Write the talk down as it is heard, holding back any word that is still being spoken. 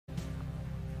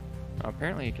Oh,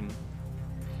 apparently you can...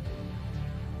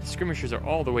 Skirmishers are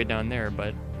all the way down there,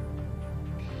 but...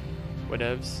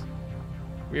 Whatevs.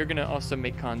 We are going to also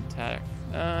make contact.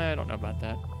 I don't know about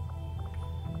that.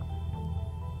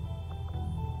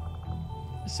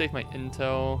 Save my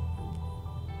intel.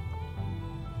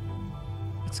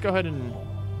 Let's go ahead and...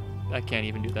 I can't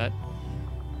even do that.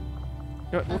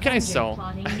 You know what can I sell?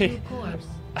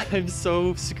 I'm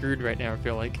so screwed right now, I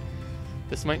feel like.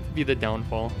 This might be the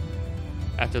downfall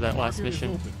after that last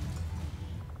mission.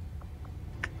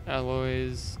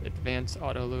 Alloys, advanced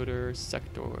autoloader,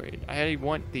 sectoid. I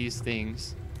want these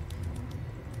things.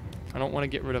 I don't want to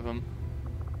get rid of them.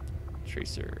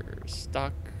 Tracer,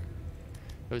 stock.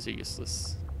 Those are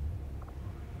useless.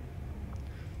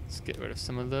 Let's get rid of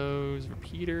some of those.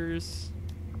 Repeaters,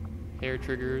 hair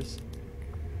triggers,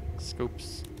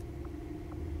 scopes.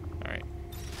 Alright.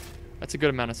 That's a good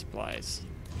amount of supplies.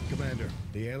 Commander,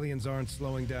 the aliens aren't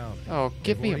slowing down. Oh,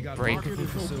 give me a break. Multiple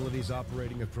facilities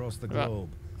operating across the globe.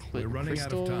 We're running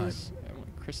out of time. I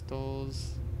want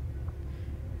crystals.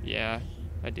 Yeah,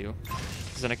 I do.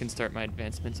 Because then I can start my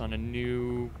advancements on a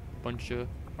new bunch of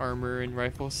armor and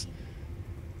rifles.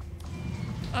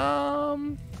 I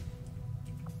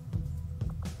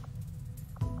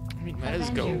mean, might as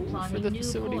go for the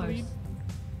facility lead.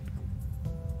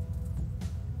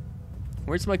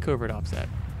 Where's my covert ops at?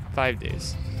 5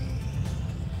 days.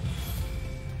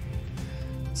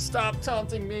 Stop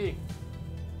taunting me!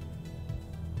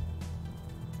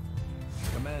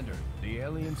 Commander, the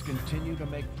aliens continue to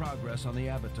make progress on the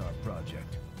Avatar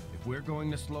project. If we're going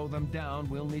to slow them down,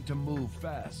 we'll need to move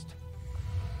fast.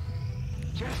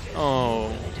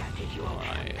 Oh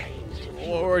my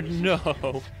lord,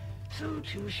 no! So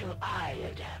too shall I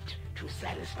adapt to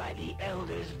satisfy the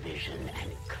Elder's vision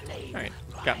and claim. Alright,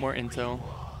 got more intel.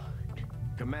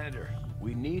 Commander,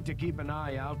 we need to keep an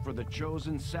eye out for the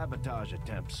chosen sabotage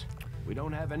attempts. We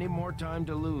don't have any more time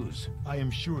to lose. I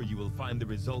am sure you will find the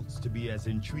results to be as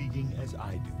intriguing as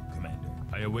I do, Commander.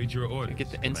 I await your orders. Get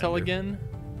the Commander. intel again?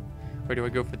 Or do I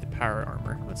go for the power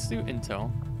armor? Let's do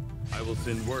intel. I will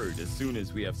send word as soon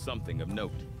as we have something of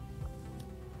note.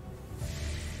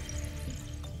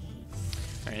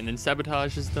 Alright, and then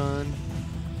sabotage is done.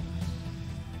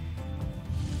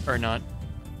 Or not.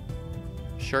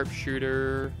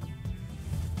 Sharpshooter.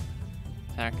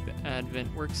 Hack the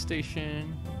Advent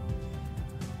workstation.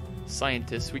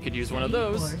 Scientists, we could use one of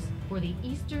those. For the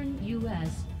Eastern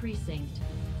U.S. precinct.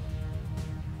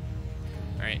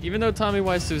 Alright, even though Tommy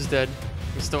Wiseau's dead,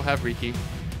 we still have Riki.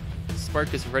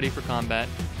 Spark is ready for combat.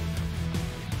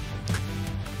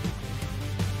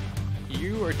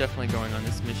 You are definitely going on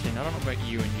this mission. I don't know about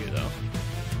you and you, though.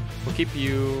 We'll keep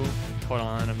you. Hold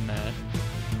on, I'm mad.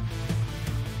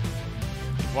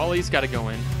 Wally's got to go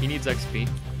in. He needs XP.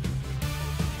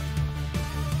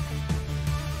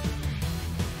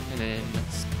 And then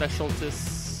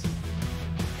Specialists.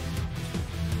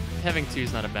 Having two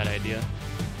is not a bad idea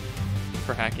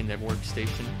for hacking the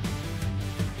workstation.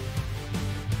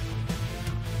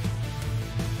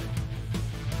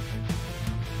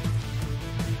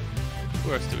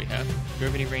 Who else do we have? Do we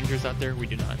have any rangers out there? We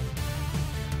do not.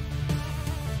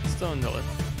 Still in Lilith.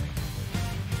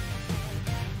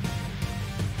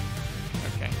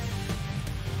 Okay.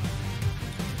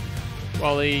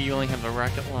 Wally, you only have a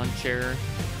rocket launcher.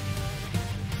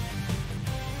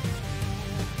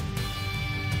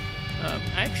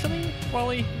 Actually,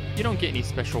 Wally, you don't get any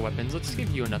special weapons. Let's give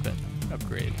you an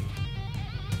upgrade.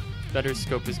 Better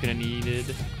scope is gonna need it.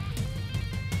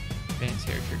 Advanced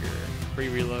hair trigger. Free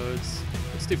reloads.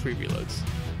 Let's do free reloads.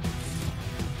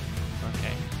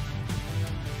 Okay.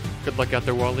 Good luck out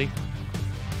there, Wally.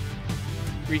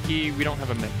 Riki, we don't have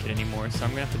a medkit anymore, so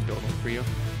I'm gonna have to build one for you.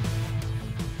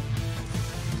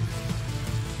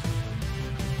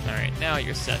 Alright, now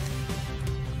you're set.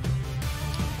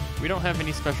 We don't have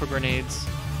any special grenades.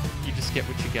 You just get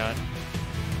what you got.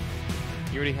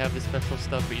 You already have the special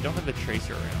stuff, but you don't have the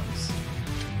tracer rounds.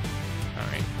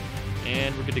 Alright.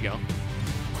 And we're good to go.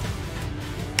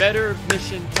 Better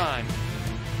mission time.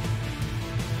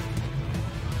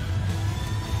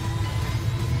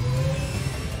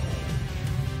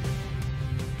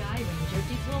 Sky Ranger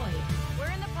deployed. We're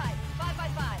in the pipe. 5 by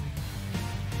 5.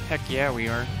 Heck yeah, we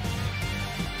are.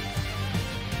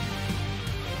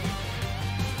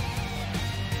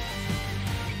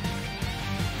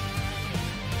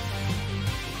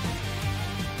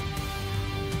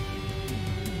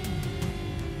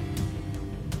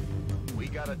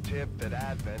 A tip that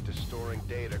Advent is storing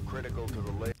data critical to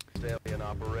the latest alien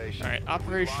operation. Alright,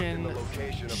 Operation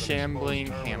Shambling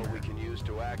Hammer. We can use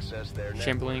to access their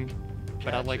Shambling,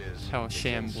 but I like how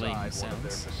shambling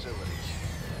sounds.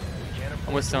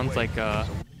 Almost sounds like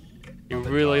You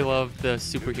really love the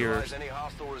superhero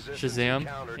Shazam,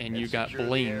 and you got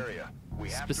Bling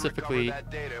specifically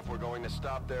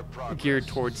geared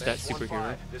towards that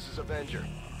superhero. This is Avenger.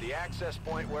 The access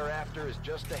point we're after is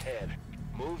just ahead.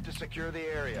 Move to secure the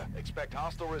area. Expect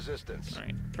hostile resistance.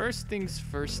 Alright, first things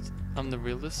first, I'm the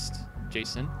realist,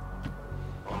 Jason.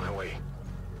 On my way.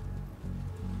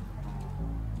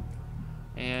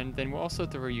 And then we'll also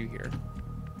throw you here.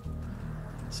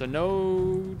 So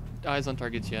no eyes on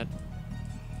targets yet.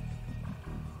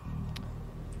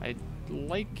 I'd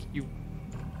like you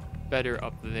better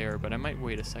up there, but I might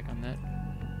wait a sec on that.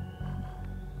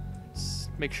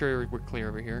 Make sure we're clear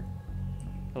over here.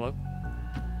 Hello?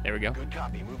 There we go. Good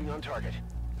copy. Moving on target.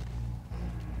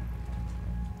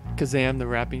 Kazam, the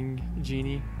rapping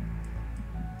genie.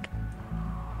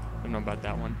 I don't know about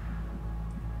that one.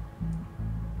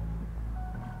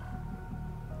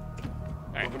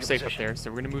 Alright, we're safe up there,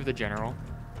 so we're gonna move the general.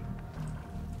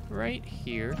 Right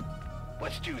here.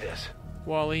 Let's do this.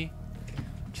 Wally,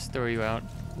 just throw you out.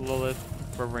 Lilith,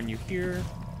 we'll run you here.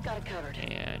 Got it covered.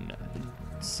 And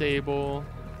Sable,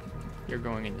 you're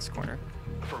going in this corner.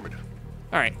 Affirmative.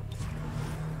 Alright.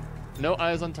 No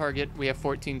eyes on target. We have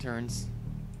 14 turns.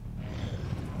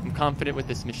 I'm confident with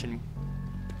this mission.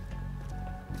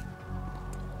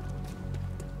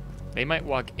 They might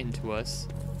walk into us.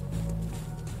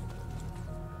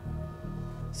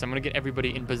 So I'm gonna get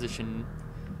everybody in position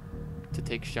to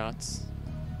take shots.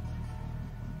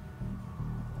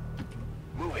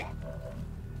 Moving.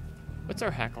 What's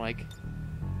our hack like?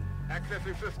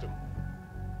 Accessing system.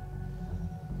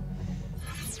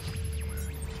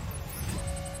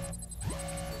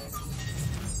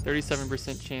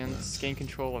 %37% chance, gain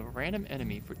control of a random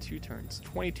enemy for 2 turns.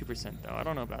 22% though, I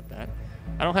don't know about that.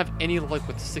 I don't have any luck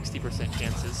with 60%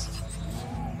 chances.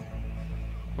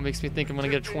 What makes me think I'm gonna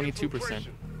get a 22%?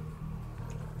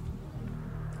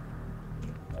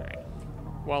 Alright.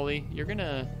 Wally, you're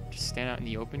gonna just stand out in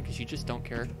the open because you just don't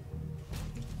care.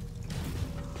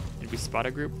 Did we spot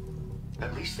a group?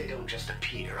 At least they don't just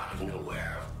appear out of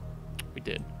nowhere. We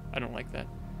did. I don't like that.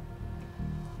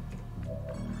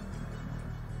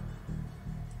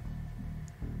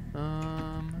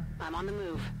 I'm on the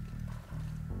move.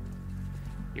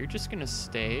 You're just gonna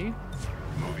stay.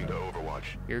 Moving to Overwatch.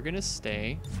 You're gonna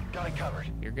stay. Got it covered.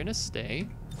 You're gonna stay.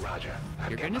 Roger.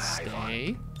 You're gonna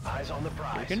stay. Eyes on the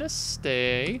prize. You're gonna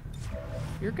stay.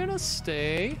 You're gonna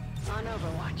stay. On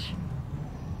Overwatch.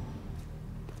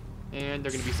 And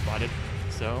they're gonna be spotted.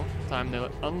 So, time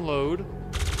to unload.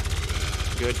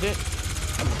 Good hit.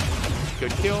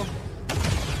 Good kill.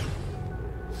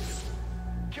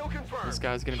 Kill confirmed. This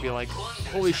guy's gonna be like,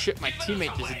 holy shit, my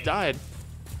teammate just died.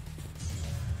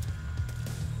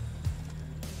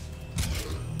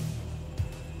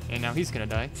 And now he's gonna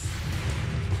die.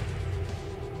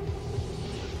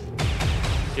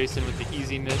 Jason with the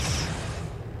easy miss.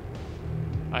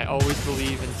 I always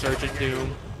believe in Sergeant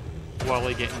Doom.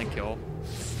 Wally getting the kill.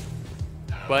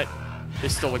 But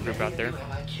there's still a group out there.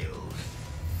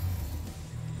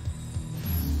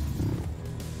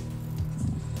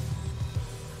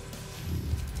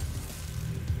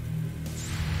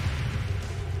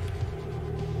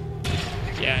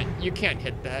 Yeah, you can't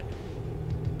hit that.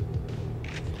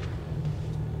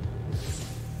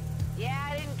 Yeah,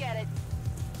 I didn't get it.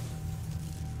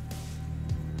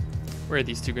 Where are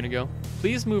these two gonna go?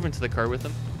 Please move into the car with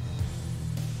them.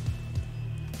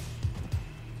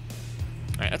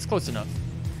 Alright, that's close enough.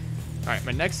 Alright,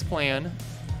 my next plan.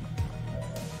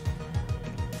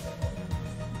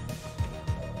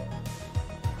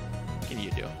 What can you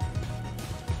do?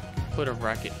 Put a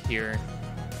rocket here.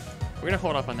 We're gonna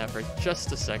hold off on that for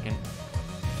just a second.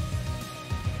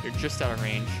 You're just out of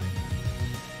range.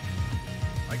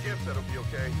 I guess that'll be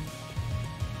okay.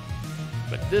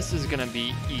 But this is gonna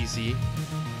be easy.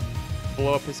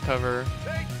 Blow up his cover.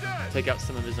 Take out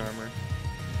some of his armor.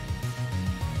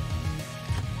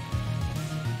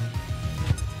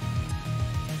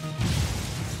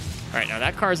 Alright, now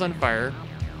that car's on fire.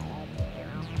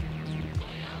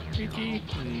 Kiki?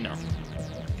 No.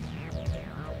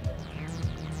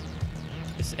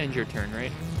 This ends your turn,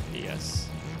 right? Yes.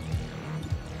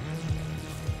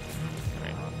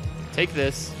 Alright. Take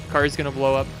this. Car's gonna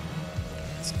blow up.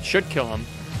 Should kill him.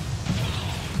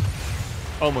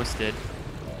 Almost did.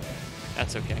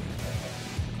 That's okay.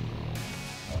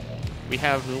 We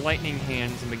have the Lightning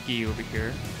Hands McGee over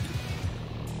here.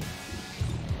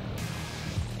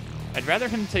 I'd rather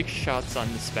him take shots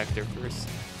on the Spectre first.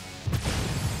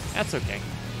 That's okay.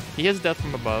 He has death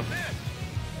from above.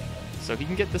 So he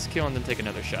can get this kill and then take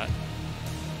another shot.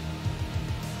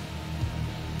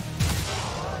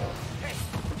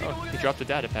 Oh, he dropped a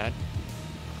data pad.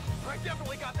 I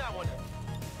definitely got that one.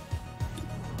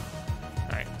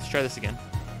 Alright, let's try this again.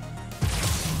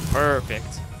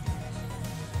 Perfect.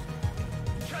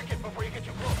 Check it before you get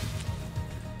too close.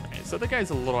 Alright, so the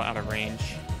guy's a little out of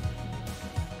range.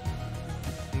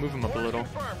 Move him up a little.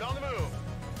 Confirmed, on the move.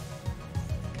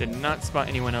 Did not spot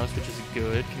anyone else, which is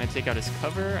good. Can I take out his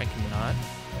cover? I cannot.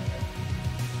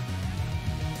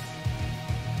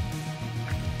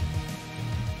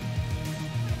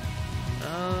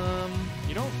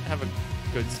 You don't have a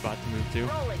good spot to move to.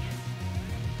 Rolling.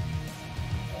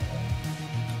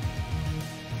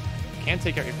 Can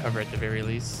take out your cover at the very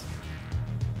least.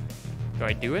 Do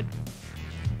I do it?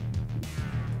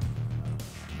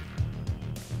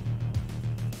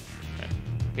 Okay.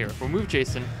 Here, we'll move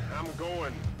Jason. I'm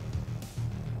going.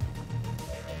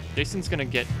 Jason's gonna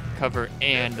get cover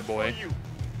and the boy.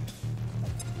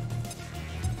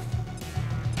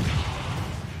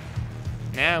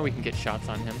 Now we can get shots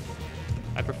on him.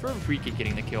 I prefer Riki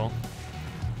getting the kill.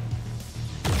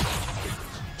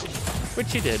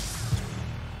 Which he did.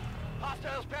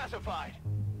 Hostiles pacified.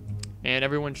 And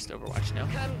everyone just Overwatch now.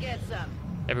 Come get some.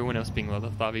 Everyone else being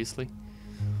Lilith, obviously.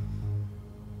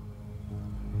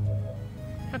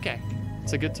 Okay,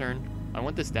 it's a good turn. I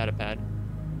want this data pad.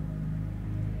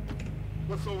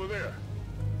 What's over there?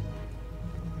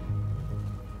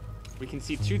 We can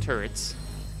see 2 turrets.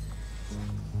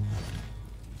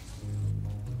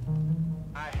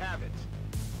 I have it.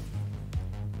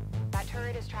 That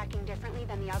turret is tracking differently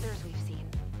than the others we've seen.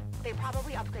 They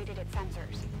probably upgraded its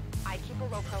sensors. I'd keep a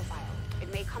low profile.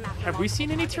 It may come after. Have we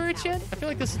seen any multiple turrets targets yet? now. I feel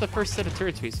like this is the first set of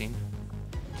turrets we've seen.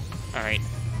 Alright,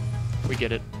 we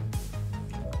get it.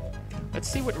 Let's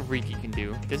see what Riki can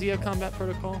do. Does he have combat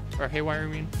protocol? Or haywire, I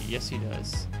mean? Yes, he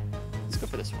does. Let's go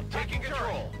for this one. Taking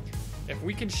control. If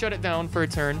we can shut it down for a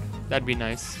turn, that'd be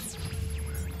nice.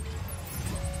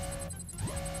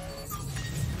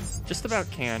 Just about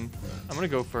can. I'm gonna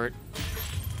go for it.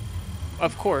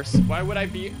 Of course. Why would I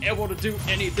be able to do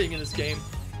anything in this game?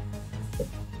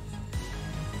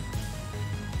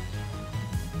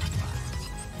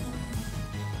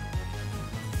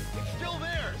 It's still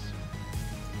theirs.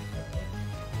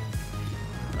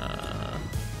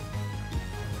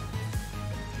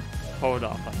 Hold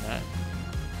off on that.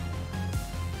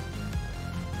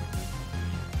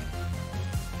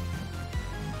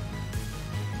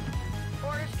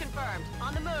 Orders confirmed.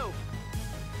 On the move.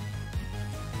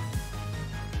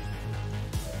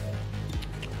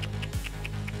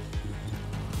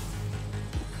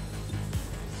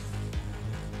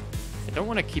 I don't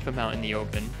want to keep them out in the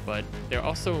open, but they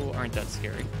also aren't that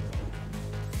scary.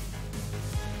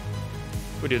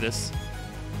 We'll do this.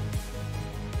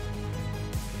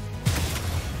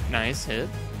 Nice hit.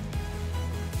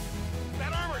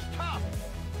 That armor's tough.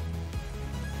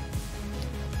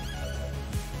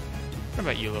 What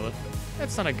about you, Lilith?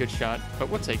 That's not a good shot, but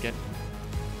we'll take it.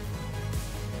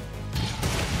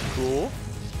 Cool.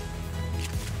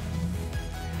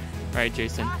 Alright,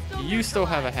 Jason. You still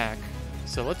have a hack,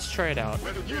 so let's try it out.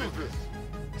 Better use this.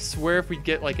 I swear if we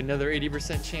get like another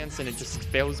 80% chance and it just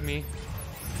fails me.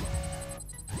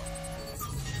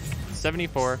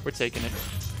 74, we're taking it.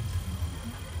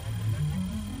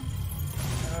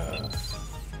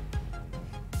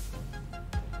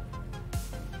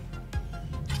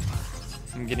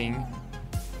 I'm getting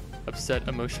upset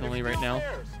emotionally right now.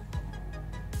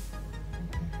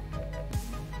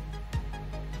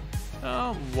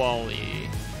 Oh, Wally.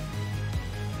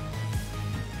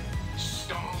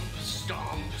 Stomp,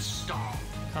 stomp, stomp.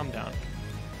 Calm down.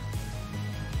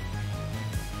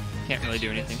 Can't really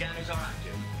do anything. Scanners are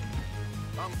active.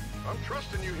 I'm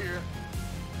trusting you here.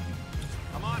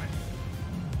 I'm on it.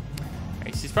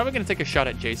 Alright, so he's probably gonna take a shot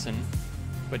at Jason,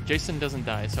 but Jason doesn't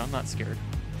die, so I'm not scared.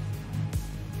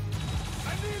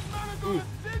 I need medical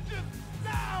assistance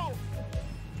now.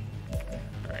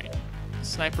 Alright.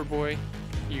 Sniper boy,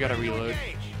 you gotta reload.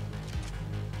 Engage.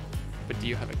 But do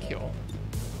you have a kill?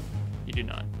 You do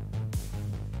not.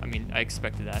 I mean, I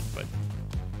expected that, but...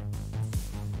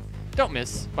 Don't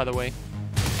miss, by the way.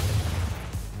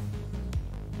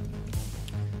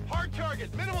 Hard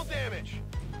target, minimal damage.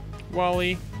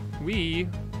 Wally, we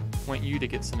want you to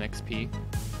get some XP.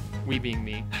 We being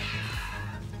me.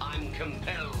 I'm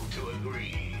compelled to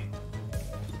agree.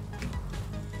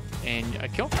 And a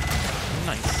kill?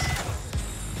 Nice.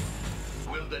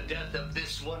 Will the death of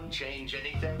this one change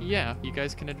anything? Yeah, you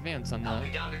guys can advance on I'll be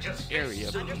the down to just area,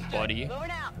 buddy.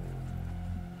 Moving out.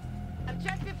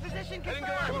 Objective position Heading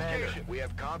to our confirmed. location. We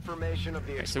have confirmation of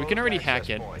the Okay, so we can already hack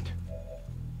it. point.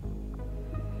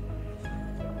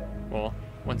 Well,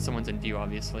 once someone's in view,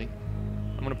 obviously.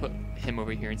 I'm gonna put him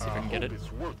over here and see if I can get it.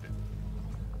 It's worth it.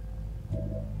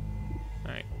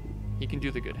 Alright. He can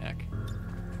do the good hack.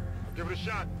 I'll give it a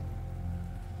shot.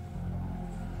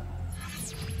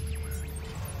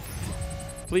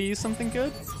 Please, something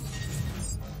good?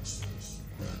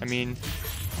 I mean,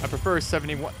 I prefer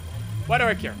 71. Why do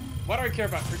I care? Why do I care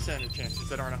about percentage chances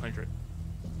that aren't 100?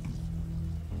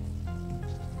 I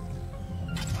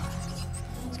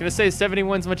was gonna say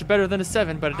 71's much better than a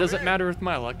 7, but it doesn't matter with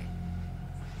my luck.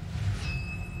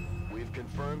 We've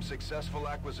confirmed successful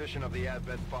acquisition of the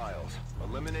Advent files.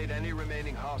 Eliminate any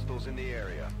remaining hostiles in the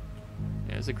area.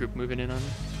 Yeah, there's a group moving in on me.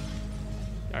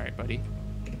 Alright, buddy.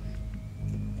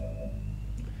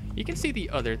 You can see the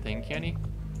other thing, can he?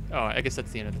 Oh, I guess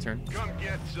that's the end of the turn. Come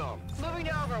get some. Moving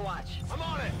to Overwatch. I'm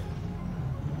on it.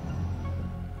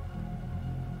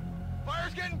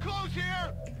 Fire's getting close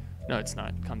here. No, it's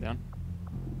not. Calm down.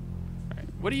 Alright,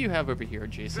 what do you have over here,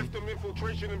 Jason? System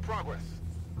infiltration in progress.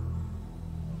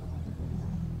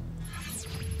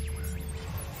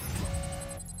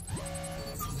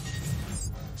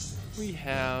 We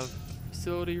have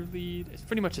facility lead. It's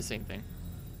pretty much the same thing.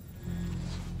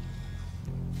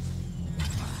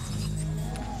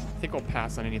 I think I'll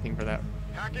pass on anything for that.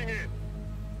 Hacking in.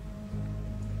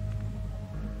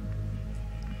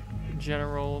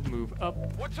 General, move up.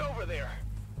 What's over there?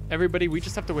 Everybody, we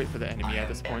just have to wait for the enemy at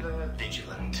this point.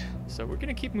 Vigilant. So we're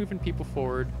gonna keep moving people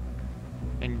forward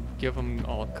and give them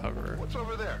all cover. What's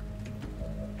over there?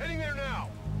 Heading there now.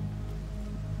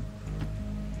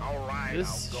 All right.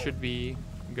 This should be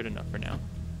good enough for now.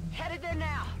 Headed there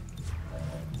now.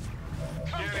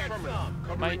 Come get some.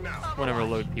 Covering Might now. want to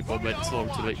reload people, but it's a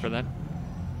little too late for that.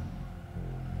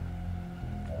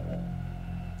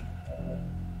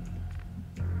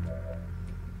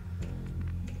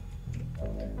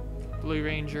 Blue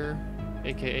Ranger,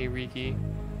 aka Riki.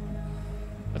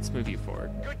 Let's move you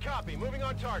forward. Good copy. Moving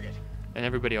on target. And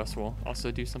everybody else will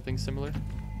also do something similar.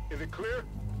 Is it clear?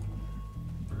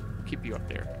 Keep you up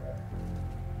there.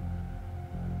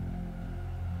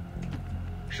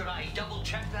 Should I double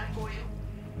check that for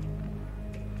you?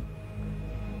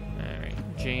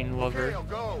 Alright, Jane Okay, Lover, I'll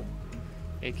go.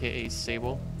 aka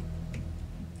Sable.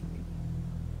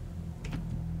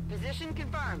 Position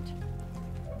confirmed.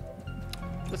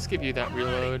 Let's give you that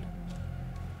reload.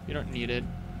 You don't need it.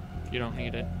 You don't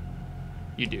need it.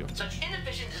 You do. Such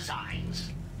inefficient designs.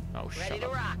 Oh, Ready shut to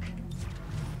up. rock.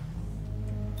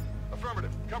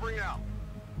 Affirmative. Covering now.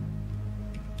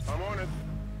 I'm on it.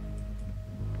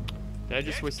 Did I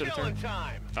just waste a turn? Killing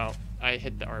time. Oh, I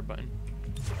hit the R button.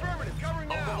 Affirmative. Covering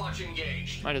now. Overwatch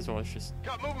engaged. Might as well just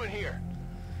Got movement here.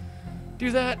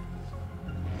 do that.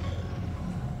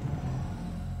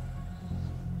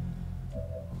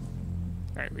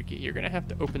 Alright, Riki, you're gonna have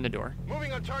to open the door.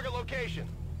 Moving on target location.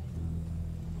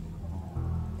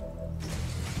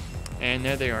 And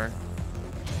there they are.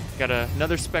 Got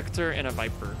another Spectre and a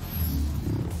Viper.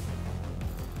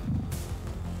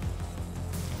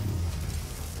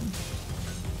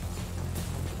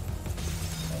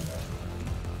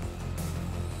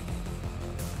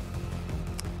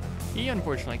 He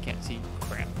unfortunately can't see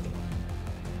crap.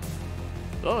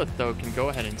 Lilith, though, can go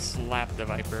ahead and slap the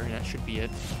Viper, and that should be it.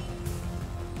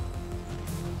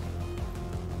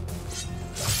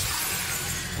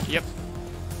 Yep.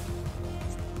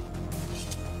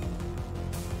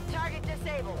 Target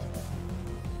disabled.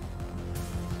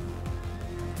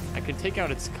 I can take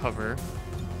out its cover,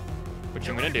 which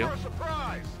I'm Get gonna ready do. for a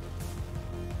surprise.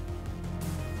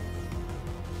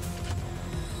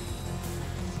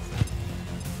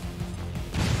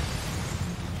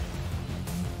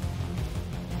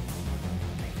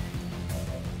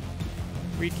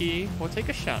 Riki, we'll take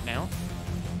a shot now.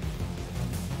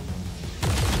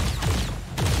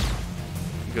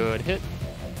 Good hit.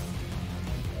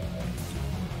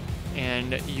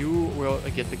 And you will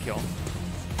get the kill.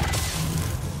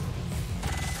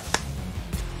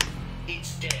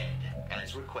 It's dead,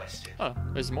 as requested. Oh,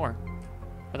 there's more.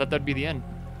 I thought that'd be the end.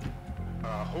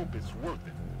 I hope it's worth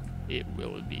it. It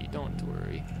will be, don't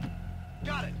worry.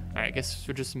 Got it. Alright, I guess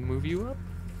we'll just move you up.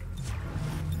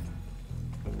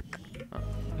 Oh,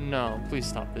 no, please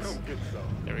stop this. Come get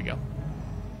some. There we go.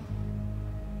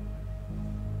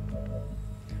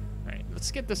 Alright,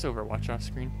 let's get this Overwatch off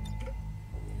screen.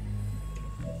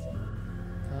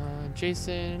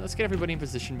 Jason, let's get everybody in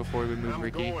position before we move I'm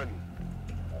Riki. going.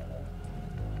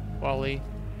 Wally,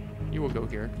 you will go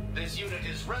here. This unit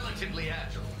is relatively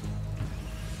agile.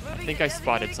 Moving think to I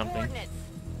spotted designated something. coordinates.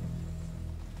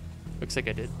 Looks like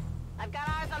I did. I've got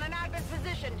eyes on an Advent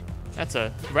position. That's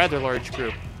a rather large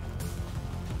group.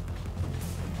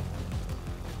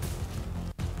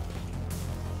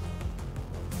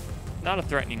 Not a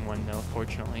threatening one, though,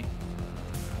 fortunately.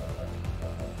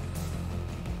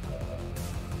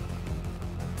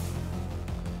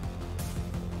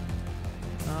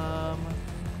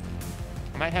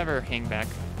 might have her hang back.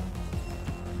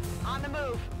 On the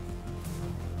move.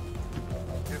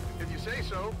 If you say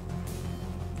so.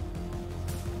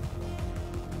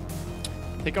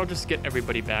 I think I'll just get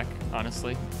everybody back,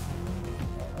 honestly.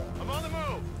 I'm on the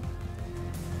move.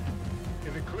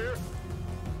 Is it clear?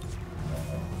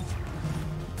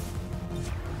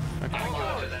 Okay.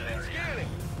 Scanning.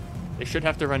 They should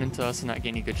have to run into us and not get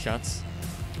any good shots.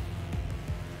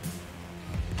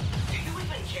 Do you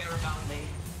even care about me?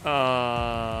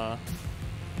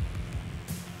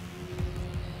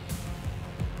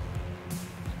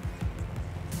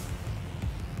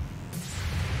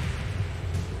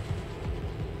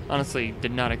 Honestly,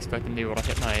 did not expect them to be able to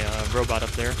hit my robot up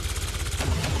there.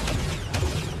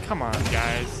 Come on,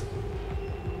 guys.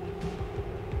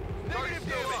 Negative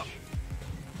damage.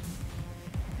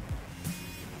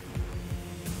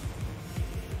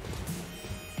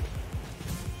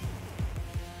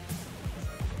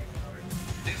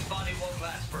 This body won't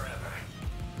last forever.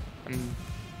 I'm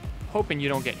hoping you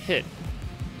don't get hit.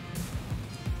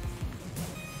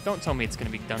 Don't tell me it's gonna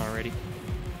be done already.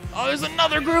 Oh, there's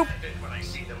another group! When I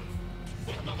see them.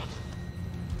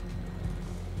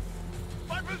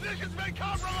 My position's been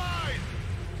compromised.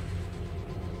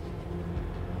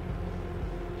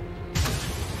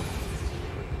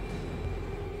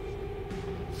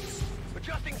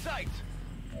 Adjusting sights.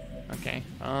 Okay,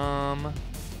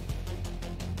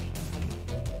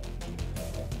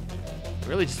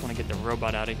 really just want to get the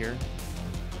robot out of here.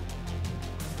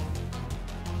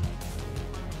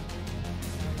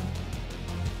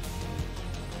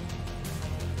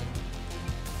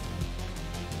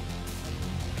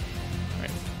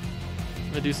 Alright. I'm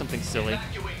gonna do something silly.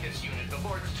 Evacuate this unit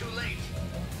before it's too late.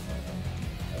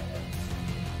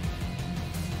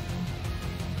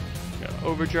 Go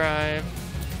overdrive.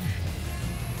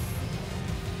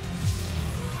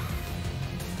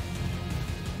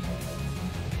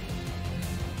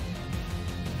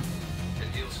 It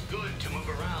feels good to move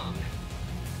around.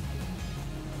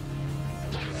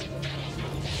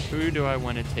 Who do I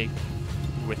want to take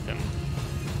with them?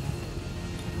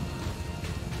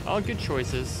 All good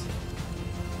choices.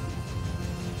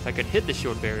 If I could hit the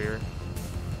shield barrier,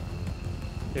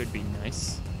 it would be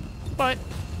nice. But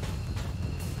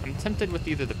I'm tempted with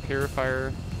either the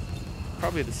Purifier,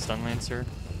 probably the Stun Lancer.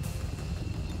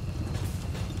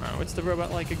 What's the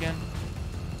robot like again?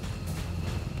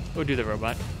 We'll do the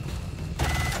robot.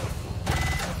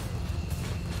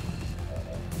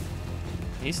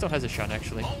 He still has a shot,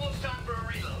 actually. Almost time for a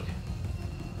reload.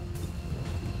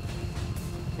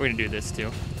 We're gonna do this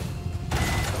too.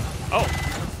 Oh!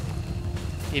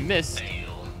 He missed.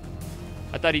 Fail.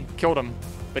 I thought he killed him,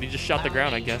 but he just shot the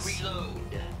ground, I guess. Reload.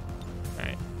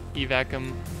 Alright. Evac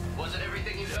him. Was it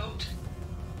everything you'd hoped?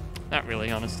 Not really,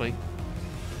 honestly.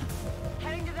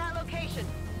 Heading to that location.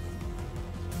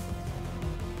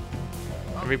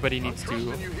 Everybody needs to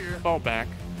trusting you here. fall back.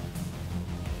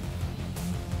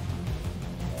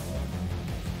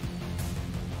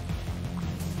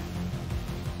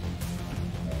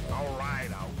 All right,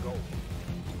 I'll go.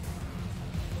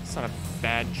 It's not a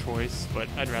bad choice, but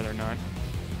I'd rather not.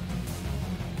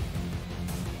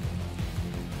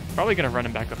 Probably gonna run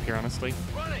him back up here, honestly.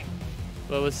 Running.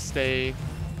 Lois, stay.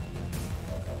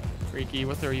 Freaky,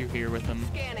 what are you here with him?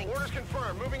 Scanning. Orders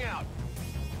confirmed. Moving out.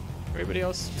 Everybody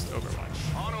else, just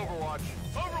Overwatch. On Overwatch.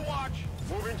 Overwatch.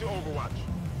 Moving to Overwatch.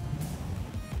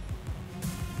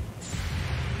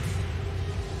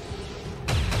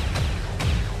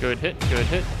 Good hit, good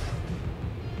hit.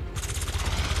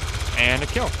 And a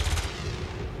kill.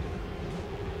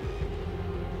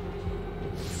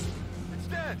 It's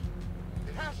dead.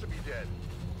 It has to be dead.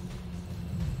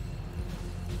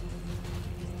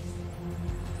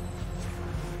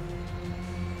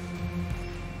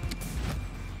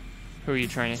 Who are you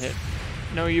trying to hit?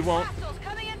 No, you won't. Hostiles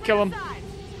coming in from Kill the him. side.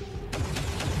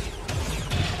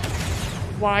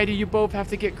 Why do you both have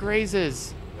to get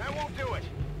grazes? That won't do it.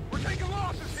 We're taking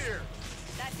losses here.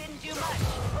 That didn't do much.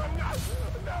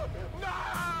 No.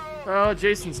 Oh,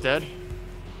 Jason's dead.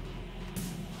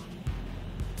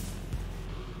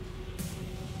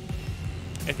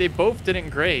 If they both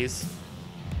didn't graze,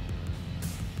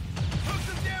 Took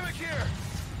some damage here.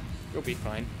 you'll be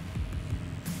fine.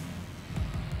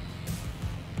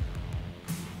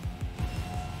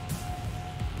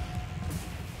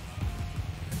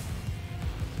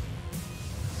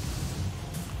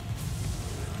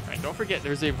 Alright, don't forget,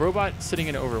 there's a robot sitting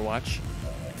in Overwatch.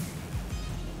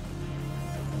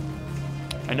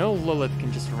 I know Lilith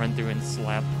can just run through and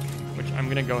slap, which I'm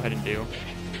gonna go ahead and do.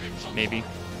 Maybe.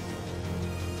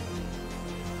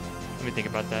 Let me think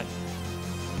about that.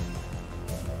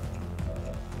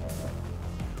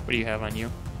 What do you have on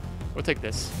you? We'll take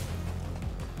this.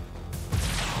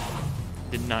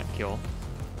 Did not kill.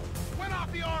 Went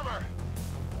off the armor.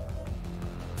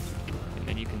 And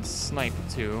then you can snipe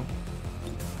too.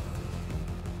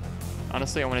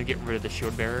 Honestly, I want to get rid of the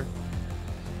shield bearer.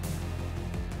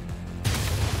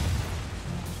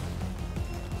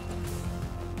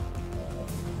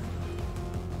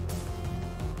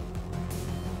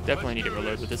 Definitely need to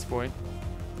reload with this boy.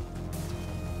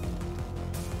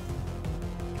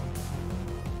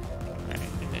 Alright,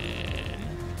 and then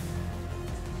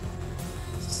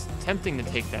it's tempting to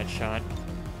take that shot.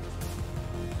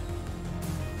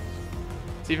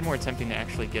 It's even more tempting to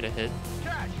actually get a hit.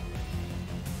 Catch.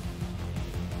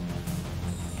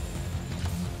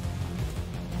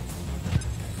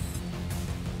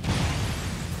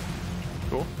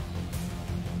 Cool.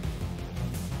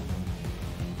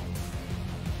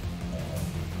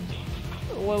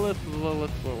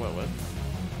 Lilith.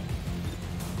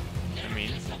 I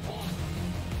mean,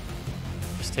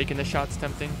 just taking the shot's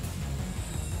tempting.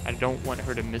 I don't want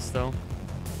her to miss though.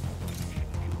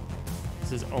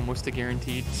 This is almost a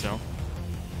guaranteed, so.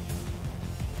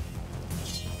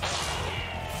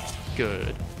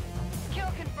 Good. Kill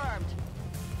confirmed.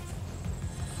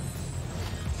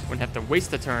 Wouldn't have to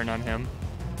waste a turn on him.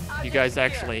 You guys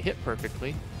actually hit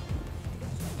perfectly.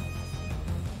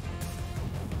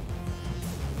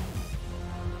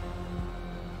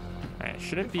 Alright,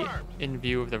 shouldn't be in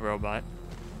view of the robot.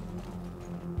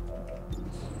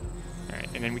 Alright,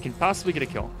 and then we can possibly get a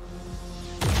kill.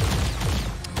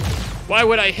 Why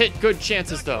would I hit good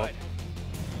chances though?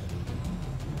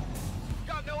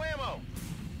 Got no ammo.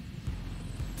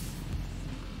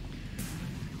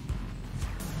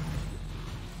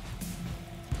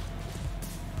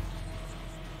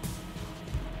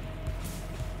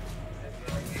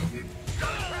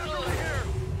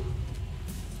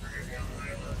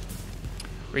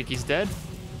 Riki's dead.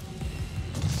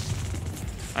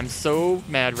 I'm so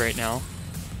mad right now.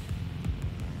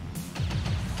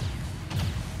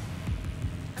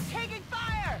 I'm taking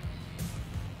fire.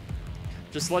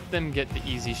 Just let them get the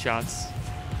easy shots.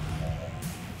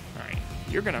 Alright,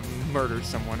 you're gonna murder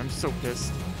someone. I'm so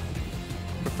pissed.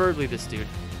 Preferably this dude.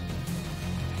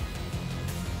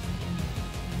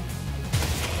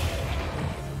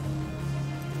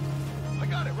 I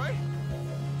got it, right?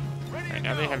 Ready Alright, to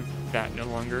now go. they have that no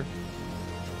longer.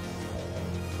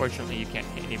 Fortunately, you can't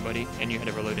hit anybody, and you had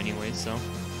to reload anyway, so.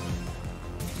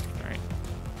 Alright.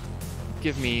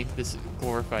 Give me this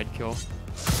glorified kill.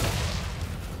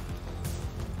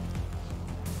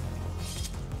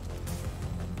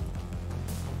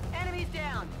 Enemies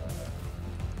down.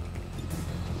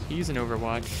 He's in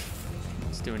Overwatch.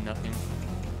 He's doing nothing.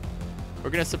 We're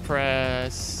gonna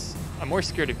suppress. I'm more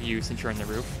scared of you since you're on the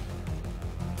roof.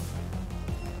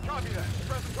 Copy that.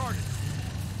 Press the target.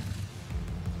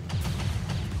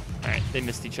 Alright, they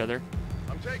missed each other.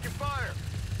 I'm taking fire.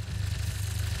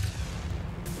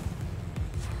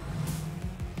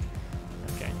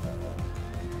 Okay.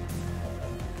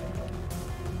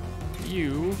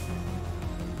 You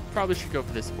probably should go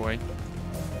for this boy.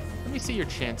 Let me see your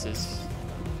chances.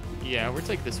 Yeah, we'll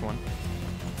take this one.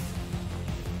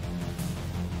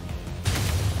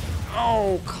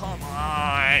 Oh, come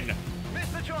on!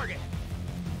 Missed the target.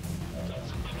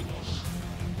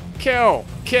 Kill!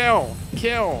 Kill!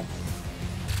 Kill!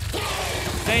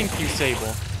 Thank you,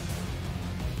 Sable.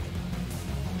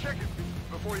 Check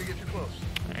it before you get too close.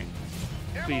 Alright.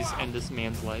 Please end this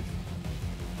man's life.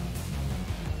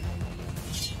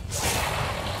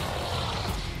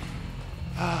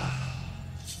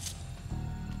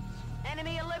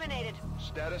 Enemy eliminated.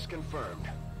 Status confirmed.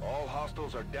 All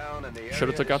hostiles are down and the area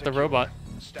Should've took is out the secure. robot.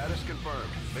 Status confirmed.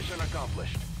 Mission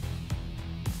accomplished.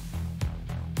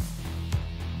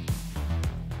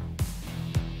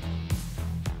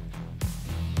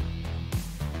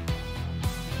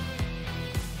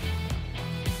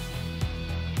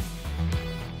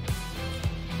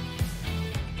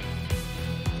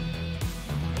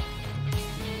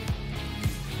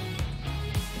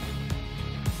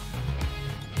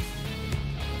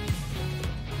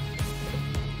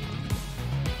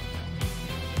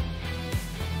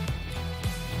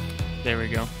 There we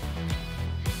go.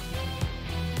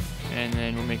 And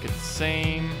then we'll make it the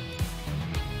same.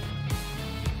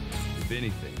 If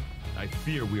anything, I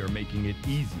fear we are making it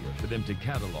easier for them to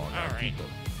catalog our Alright. people.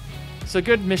 So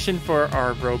good mission for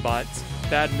our robots.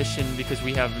 Bad mission because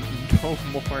we have no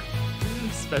more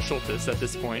specialists at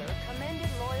this point. Commended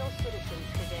loyal citizens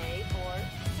today for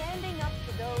standing up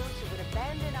to those who would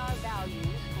abandon our values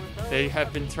for those They have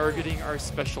of been the targeting world. our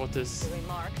specialists. The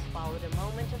remarks followed a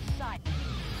moment of silence.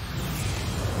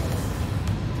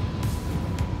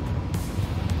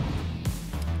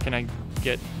 Can I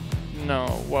get...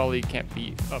 No, Wally can't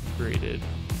be upgraded.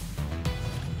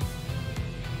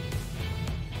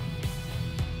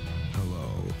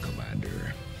 Hello,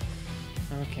 Commander.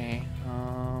 Okay,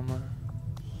 I'm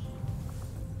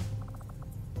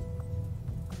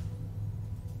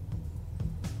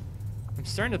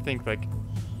starting to think, like...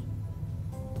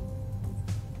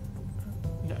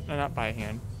 No, not by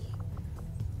hand.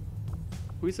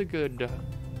 Who's a good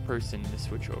person to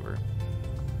switch over?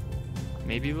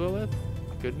 Maybe Lilith?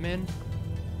 Goodman?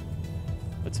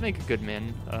 Let's make a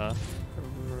Goodman a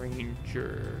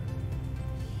Ranger.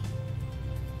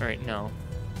 Alright, no.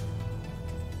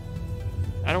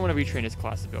 I don't want to retrain his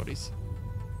class abilities.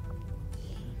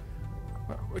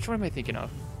 Which one am I thinking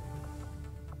of?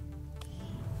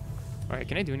 Alright,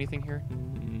 can I do anything here?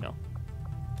 No.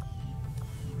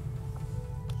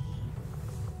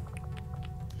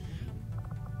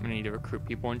 I'm gonna need to recruit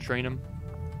people and train them.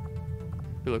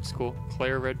 Who looks cool?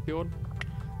 Claire Redfield?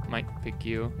 Might pick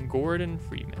you. Gordon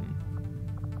Freeman.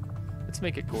 Let's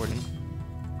make it Gordon.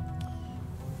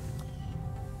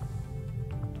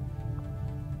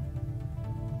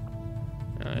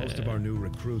 Most of our new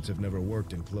recruits have never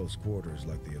worked in close quarters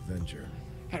like the Avenger.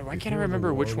 God, why can't I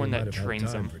remember which one that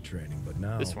trains them? For training, but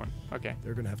now This one. Okay.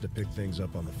 they're gonna have to pick things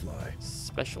up on the fly.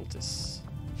 Specialistless.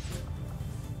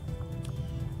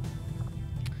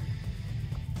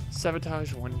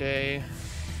 Sabotage one day.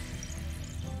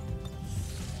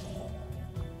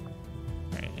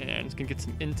 Alright, and it's gonna get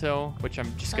some intel, which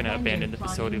I'm just gonna abandon the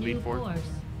facility lead for.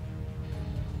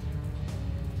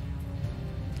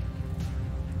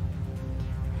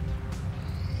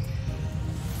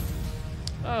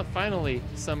 Oh, finally,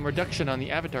 some reduction on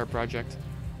the Avatar project.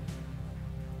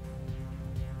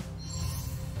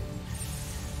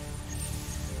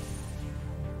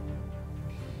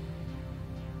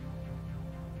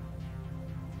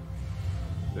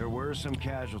 There were some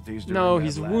casualties during No, that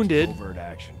he's last wounded. covert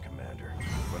action, Commander.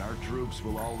 But our troops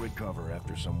will all recover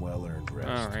after some well-earned rest.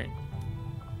 Alright.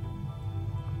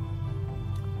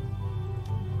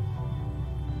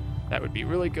 That would be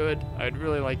really good. I'd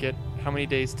really like it. How many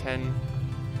days? 10.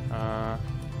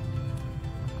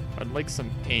 I'd like some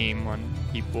aim on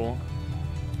people.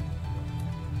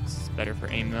 This is better for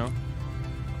aim though.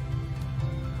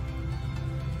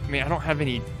 I mean, I don't have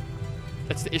any...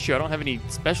 That's the issue. I don't have any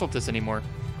specialists anymore.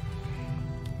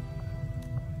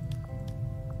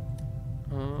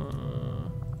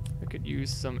 I could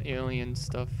use some alien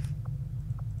stuff.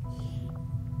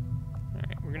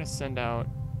 Alright, we're gonna send out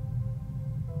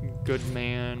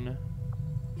Goodman.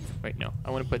 Wait, no.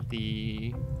 I want to put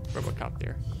the Robocop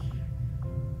there.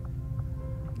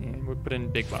 And we'll put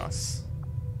in Big Boss.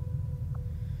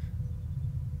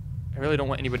 I really don't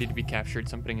want anybody to be captured,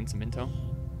 so I'm putting in some intel.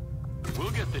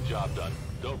 We'll get the job done.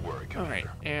 Don't worry, Commander. Alright,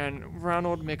 and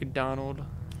Ronald McDonald.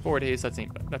 4 days, that's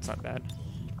not bad.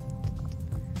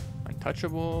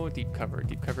 Untouchable, deep cover.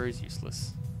 Deep cover is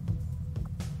useless.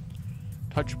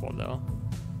 Touchable, though.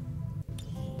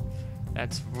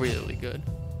 That's really good.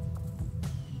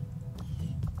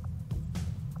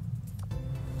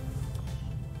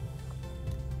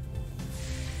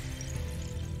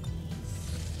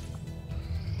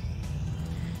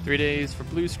 Three days for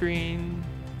blue screen.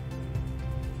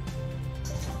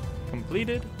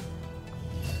 Completed.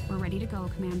 We're ready to go,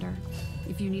 Commander.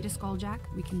 If you need a Skulljack,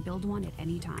 we can build one at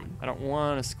any time. I don't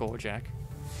want a Skulljack.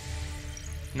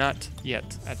 Not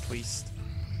yet, at least.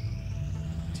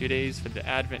 2 days for the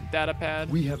Advent data pad.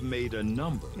 We have made a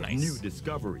number of Nice. new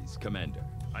discoveries, Commander.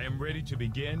 I am ready to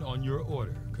begin on your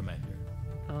order, Commander.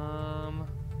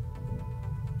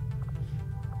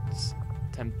 It's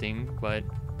tempting, but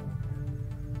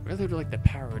I really would like the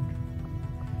powered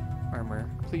armor.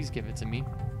 Please give it to me.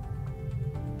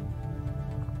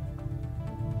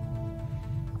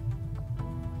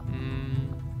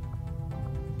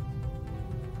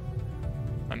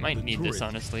 I might The need this, turret.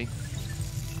 honestly.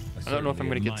 I don't know if I'm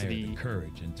going to get to the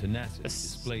courage and tenacity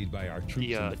displayed by our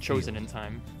troops in the Chosen field. in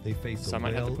time. They face So I a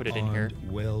might have to put it in here.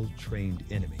 well-armed, well-trained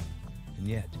enemy, and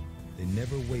yet they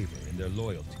never waver in their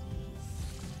loyalty.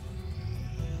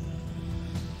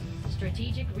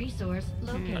 Strategic resource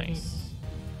located. Nice.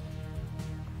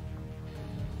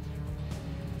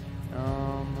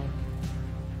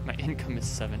 My income is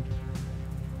 7.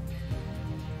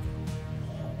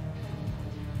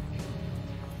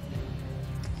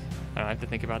 I have to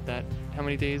think about that. How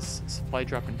many days? Supply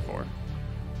drop in 4.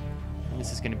 And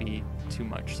this is going to be too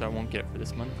much, so I won't get it for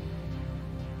this month.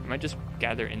 I might just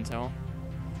gather intel.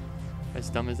 As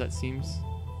dumb as that seems.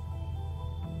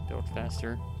 Build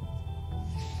faster.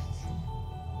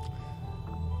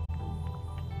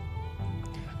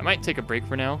 I might take a break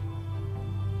for now.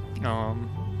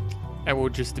 I will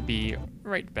just be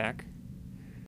right back.